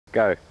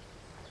Go.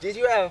 Did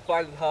you ever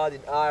find it hard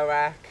in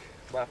Iraq,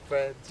 my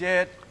friend?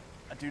 Did.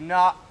 I do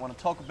not want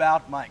to talk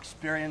about my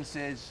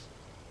experiences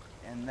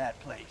in that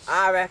place.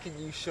 I reckon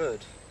you should.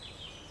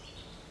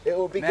 It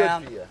will be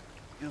Man, good for you.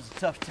 It was a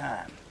tough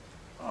time.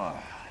 Oh,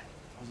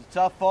 it was a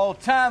tough old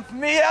time for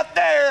me out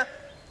there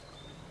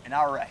in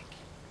Iraq.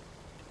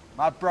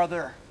 My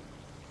brother,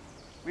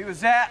 we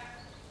was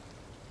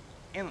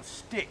in the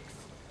sticks,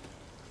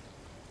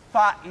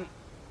 fighting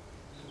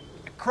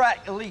a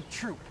crack elite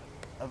troop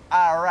of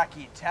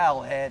Iraqi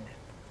towelhead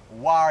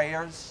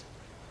warriors,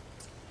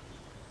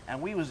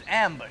 and we was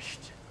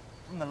ambushed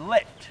from the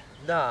left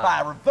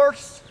by a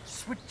reverse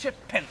switcher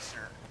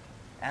pincer,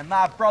 and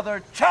my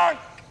brother Chunk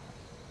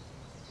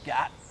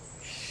got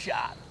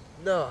shot.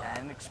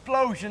 And an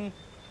explosion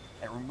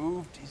that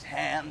removed his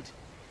hand,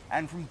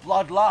 and from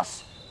blood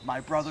loss,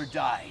 my brother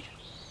died.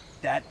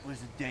 That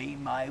was the day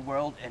my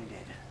world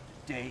ended.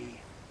 The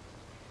day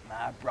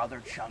my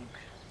brother Chunk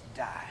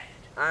died.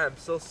 I am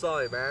so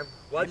sorry, man.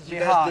 Why did you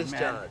get hard,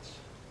 discharged? Man.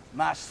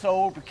 My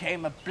soul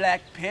became a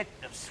black pit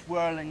of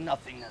swirling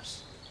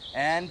nothingness.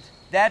 And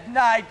that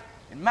night,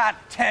 in my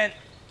tent,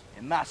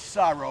 in my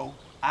sorrow,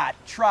 I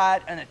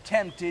tried and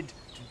attempted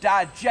to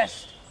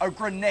digest a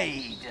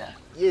grenade.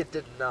 You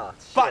did not.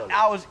 But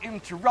I was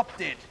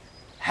interrupted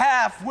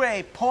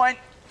halfway point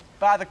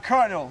by the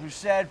colonel, who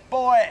said,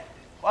 "Boy,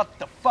 what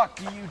the fuck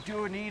are you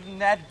doing eating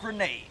that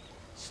grenade?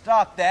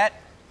 Stop that.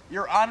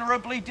 You're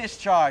honorably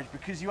discharged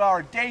because you are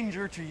a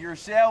danger to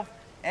yourself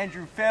and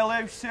your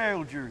fellow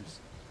soldiers.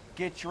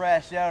 Get your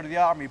ass out of the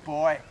army,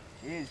 boy.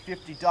 Here's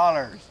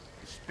 $50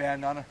 to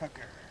spend on a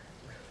hooker."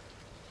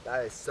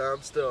 That is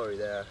some story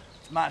there.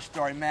 It's my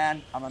story,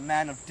 man. I'm a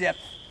man of depth,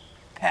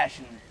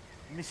 passion,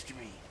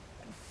 mystery,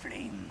 and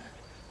flame.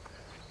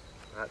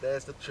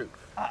 There's the truth.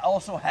 I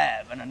also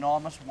have an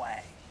enormous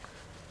wang.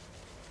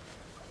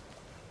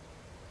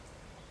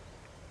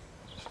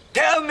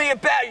 Tell me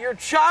about your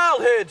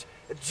childhood,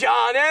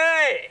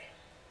 Johnny!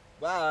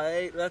 Well,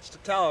 ain't much to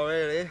tell,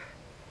 really.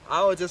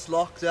 I was just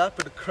locked up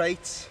in a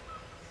crate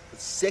for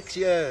 6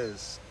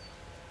 years.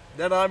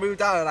 Then I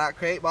moved out of that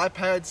crate. My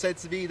parents said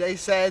to me, they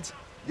said,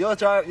 you're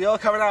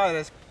coming out of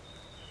this.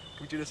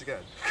 Can we do this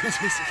again?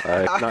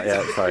 Not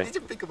yet, sorry. I need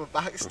to think of a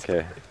backstory.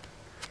 Okay.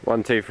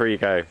 1, 2, 3,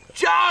 go.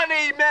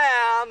 Johnny,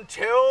 man,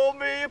 tell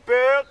me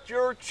about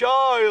your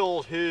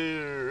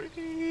childhood.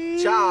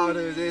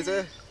 Childhood, is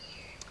it?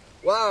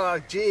 Well,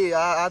 gee,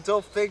 I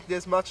don't think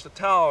there's much to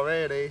tell,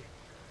 really.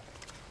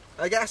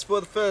 I guess for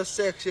the first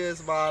 6 years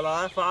of my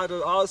life, I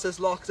was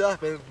just locked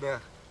up in a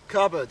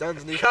cupboard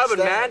underneath the stairs.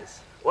 Man?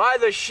 Why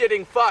the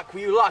shitting fuck were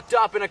you locked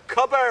up in a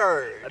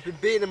cupboard? I've been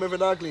beating him with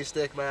an ugly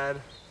stick,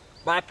 man.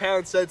 My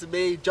parents said to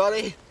me,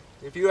 Johnny,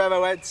 if you ever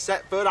went to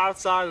set foot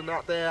outside and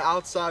out there,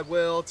 outside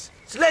world...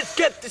 So let's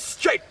get this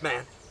straight,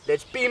 man.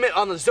 Let's beam it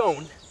on the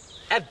zone.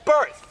 At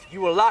birth,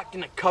 you were locked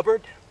in a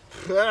cupboard?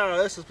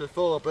 Well, this was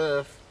before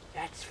birth.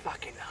 That's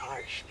fucking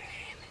harsh,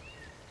 man.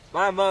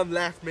 My mum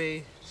left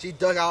me. She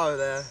dug out of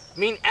there. I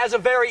mean, as a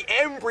very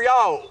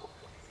embryo,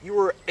 you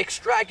were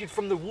extracted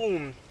from the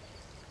womb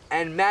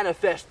and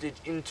manifested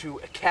into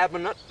a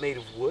cabinet made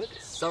of wood?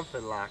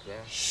 Something like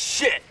that.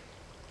 Shit!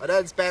 I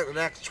then spent the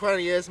next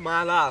 20 years of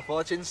my life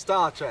watching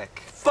Star Trek.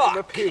 Fuck!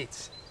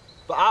 Repeat.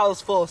 But I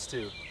was forced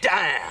to.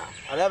 Damn!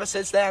 And ever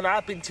since then,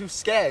 I've been too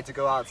scared to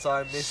go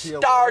outside in this here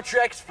world. Star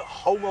Trek's for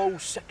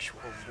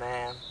homosexuals,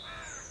 man.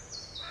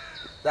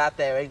 That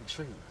there ain't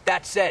true.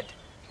 That said,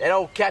 that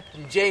old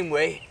Captain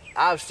Janeway,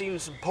 I've seen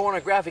some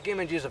pornographic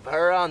images of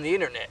her on the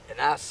internet,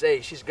 and I say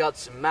she's got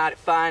some mighty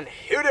fine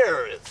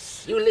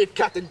hooters. You leave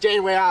Captain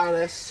Janeway out of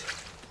this.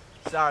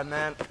 Sorry,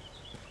 man.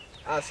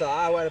 I'm sorry,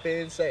 I would have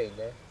been insane,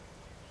 man.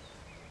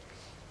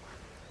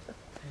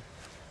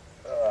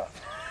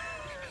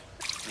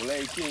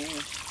 Flaking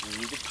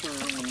through the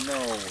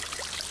terminal.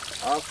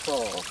 I'll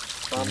fall.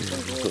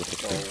 Something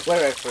good.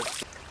 Wait,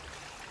 first.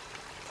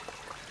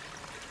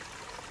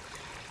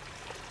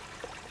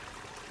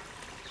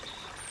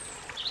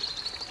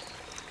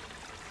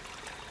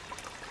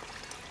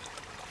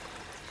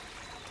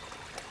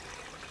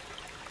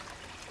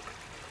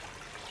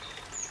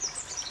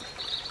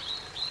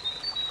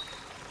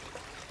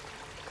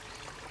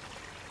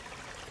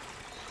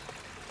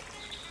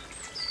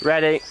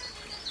 Ready.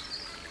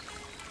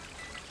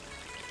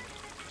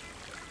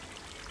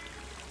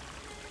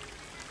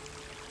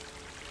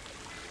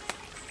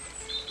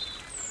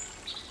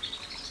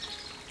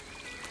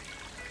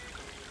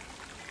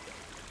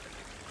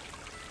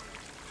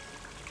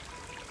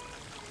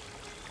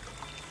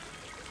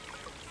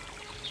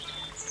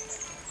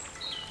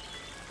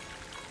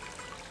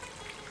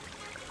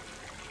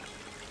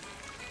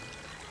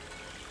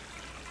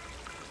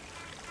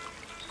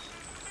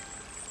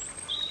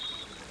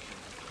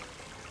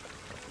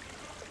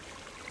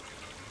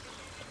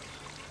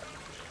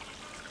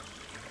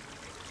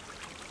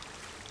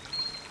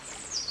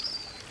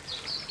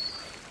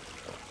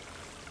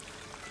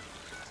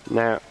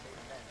 Now,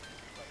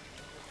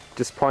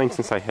 just point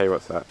and say, hey,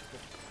 what's that?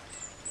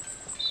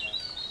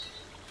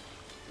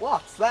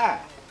 What's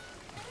that?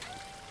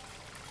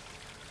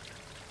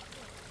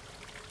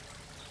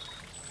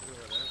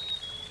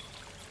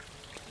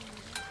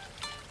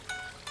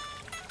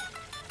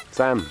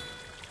 Sam,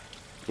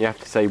 you have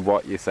to say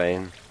what you're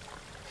saying.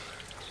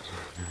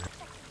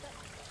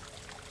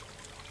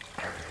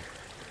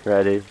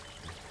 Ready?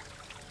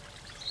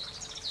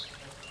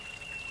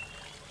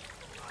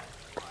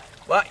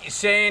 What you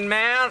saying,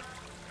 man?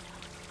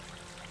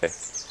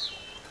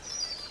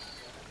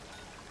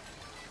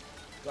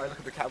 Right, look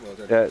at the camera.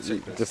 Yeah,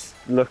 just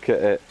look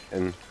at it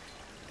and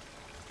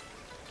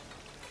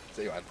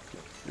See you, man.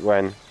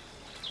 when.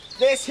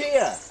 This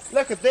here!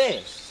 Look at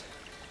this!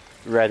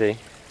 Ready?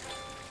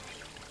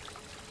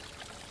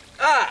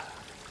 Ah!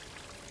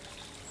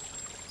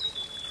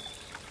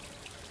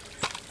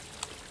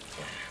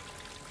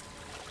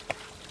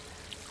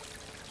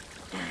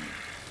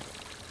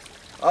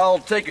 I'll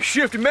take a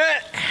shifty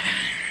minute.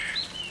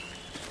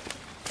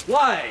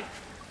 Why?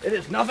 It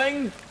is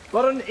nothing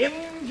but an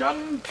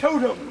engine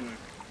totem.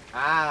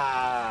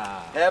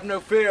 Ah! Have no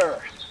fear,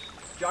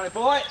 Johnny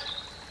boy.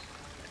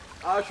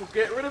 I shall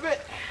get rid of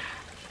it.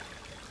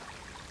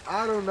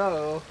 I don't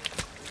know.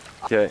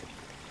 Okay.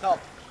 No,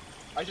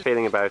 I just.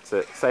 Feeling about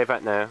it. Say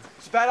that now.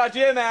 It's a bad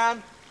idea,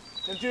 man.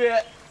 Don't do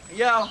it.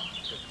 Yeah.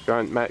 Go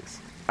on, Max.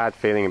 Bad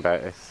feeling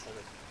about this.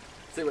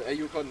 See, what, are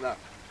you recording now?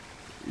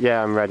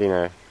 Yeah, I'm ready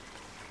now.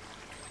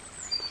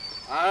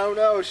 I don't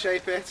know,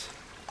 Shape It.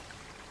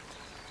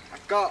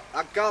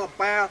 I got a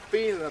bad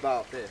feeling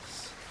about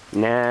this.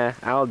 Nah,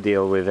 I'll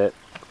deal with it.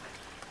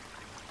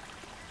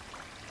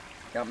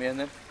 Got me in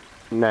then?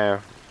 No,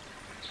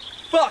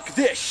 Fuck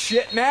this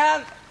shit,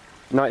 man.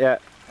 not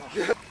yet.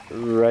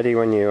 Ready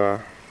when you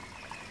are.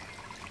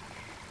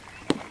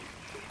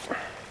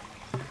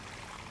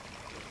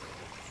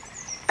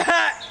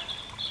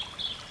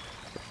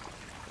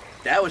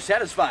 That was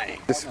satisfying.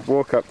 Just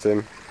walk up to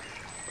him.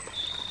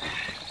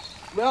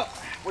 Well,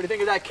 what do you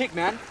think of that kick,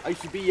 man? I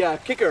used to be a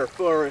kicker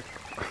for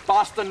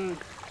Boston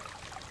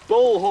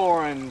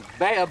Bullhorn,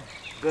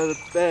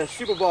 the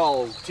Super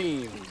Bowl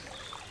team.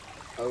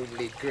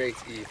 Only great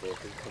evil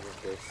can come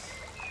of this.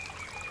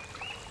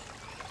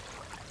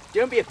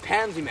 Don't be a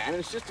pansy, man.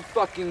 It's just a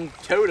fucking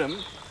totem,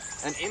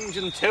 an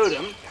engine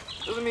totem.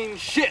 Doesn't mean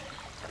shit.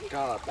 I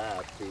got a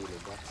bad feeling,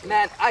 that's it.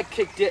 Man, I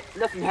kicked it.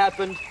 Nothing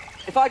happened.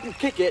 If I can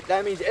kick it,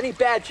 that means any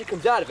bad shit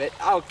comes out of it.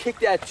 I'll kick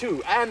that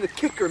too. I am the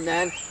kicker,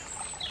 man.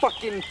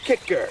 Fucking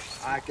kicker.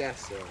 I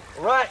guess so.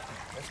 All right,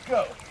 let's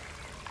go.